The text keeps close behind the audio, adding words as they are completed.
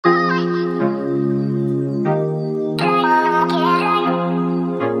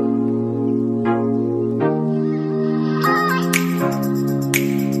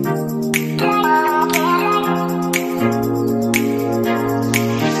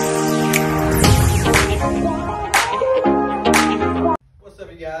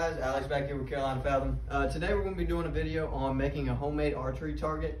back here with Carolina Fathom. Today we're going to be doing a video on making a homemade archery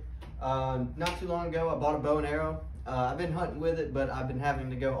target. Not too long ago I bought a bow and arrow. I've been hunting with it, but I've been having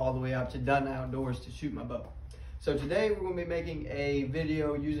to go all the way out to Dutton Outdoors to shoot my bow. So today we're going to be making a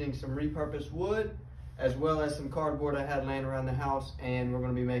video using some repurposed wood as well as some cardboard I had laying around the house, and we're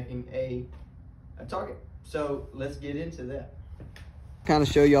going to be making a target. So let's get into that. Kind of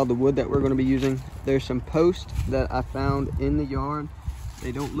show y'all the wood that we're going to be using. There's some posts that I found in the yard.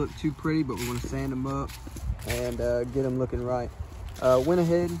 They don't look too pretty, but we're going to sand them up and get them looking right. Went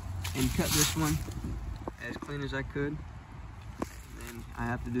ahead and cut this one as clean as I could. Then I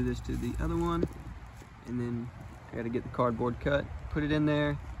have to do this to the other one, and then I got to get the cardboard cut, put it in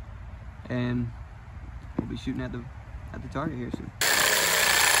there, and we'll be shooting at the target here soon.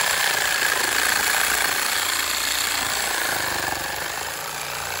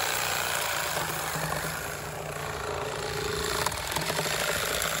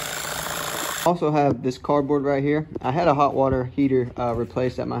 Also have this cardboard right here. I had a hot water heater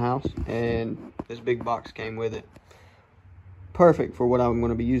replaced at my house, and this big box came with it. Perfect for what I'm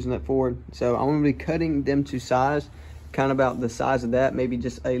going to be using it for. So I'm going to be cutting them to size, kind of about the size of that, maybe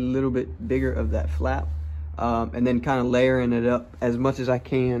just a little bit bigger of that flap, and then kind of layering it up as much as I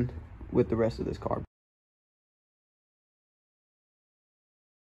can with the rest of this cardboard.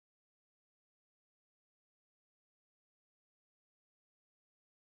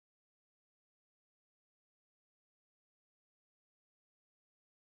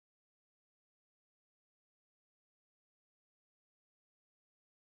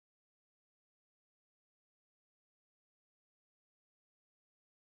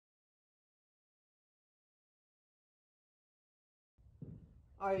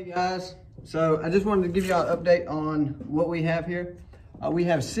 Alright guys, so I just wanted to give y'all an update on what we have here. We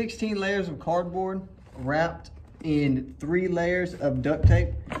have 16 layers of cardboard wrapped in 3 layers of duct tape.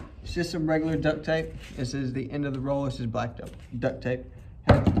 It's just some regular duct tape. This is the end of the roll. This is black duct tape.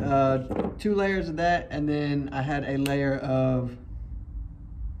 Had 2 layers of that, and then I had a layer of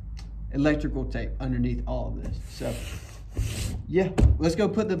electrical tape underneath all of this. So yeah, let's go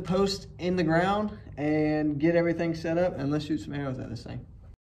put the post in the ground and get everything set up, and let's shoot some arrows at this thing.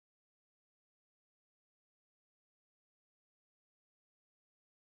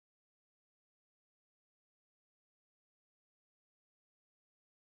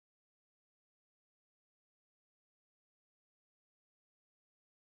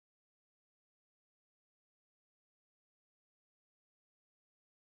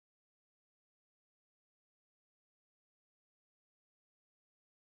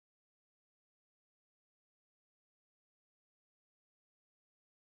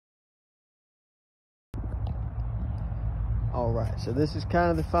 All right, so this is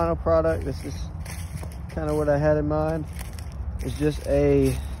kind of the final product. This is kind of what I had in mind. It's just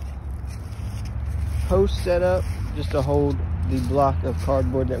a post setup just to hold the block of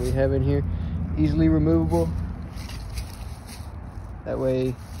cardboard that we have in here. Easily removable. That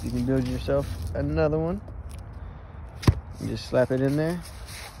way you can build yourself another one. You just slap it in there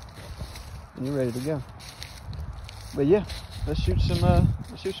and you're ready to go. But yeah, let's shoot some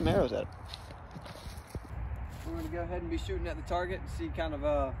arrows at it. We're going to go ahead and be shooting at the target and see kind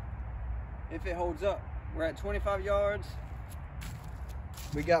of if it holds up. We're at 25 yards.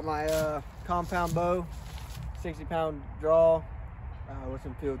 We got my compound bow, 60-pound draw with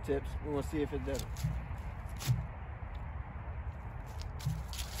some field tips. We're going to see if it does it.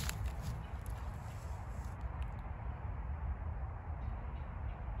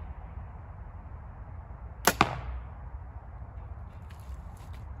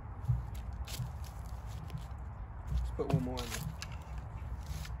 Put one more in there.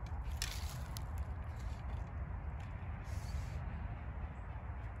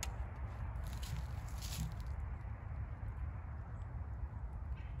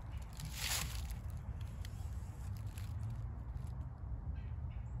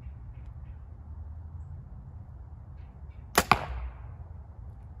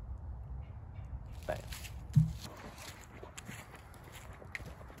 Bam.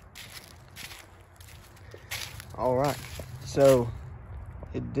 All right. So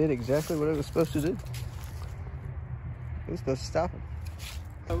it did exactly what it was supposed to do. It was supposed to stop him.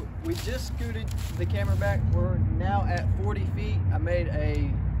 So we just scooted the camera back. We're now at 40 feet. I made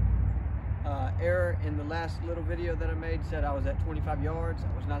a error in the last little video that I made. Said I was at 25 yards.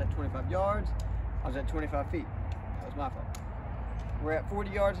 I was not at 25 yards. I was at 25 feet. That was my fault. We're at 40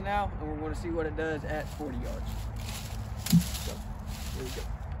 yards now, and we're going to see what it does at 40 yards. So here we go.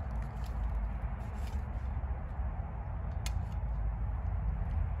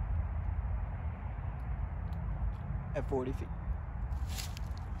 At 40 feet.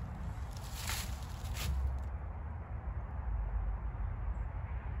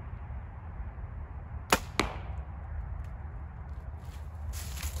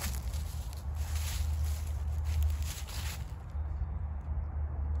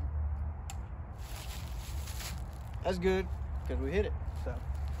 That's good, because we hit it, so. Let's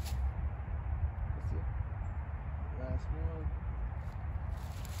see. Last one.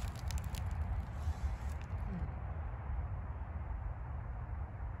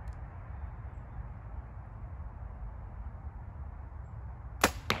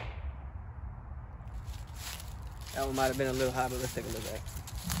 That one might have been a little high, but let's take a look at it.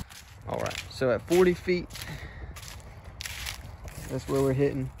 All right, so at 40 feet, that's where we're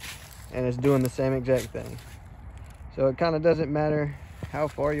hitting, and it's doing the same exact thing. So it kind of doesn't matter how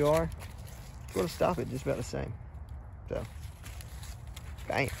far you are, it's going to stop it just about the same. So,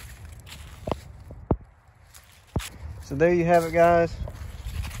 bam. So there you have it, guys.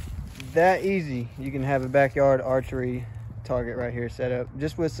 That easy, you can have a backyard archery target right here set up,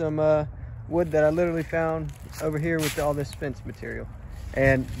 just with some wood that I literally found over here with all this fence material,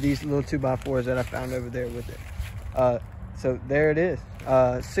 and these little 2x4s that I found over there with it. So there it is,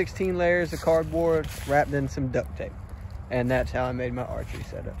 16 layers of cardboard wrapped in some duct tape, and that's how I made my archery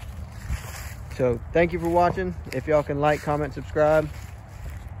setup. So thank you for watching. If y'all can like, comment, subscribe,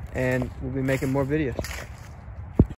 and we'll be making more videos.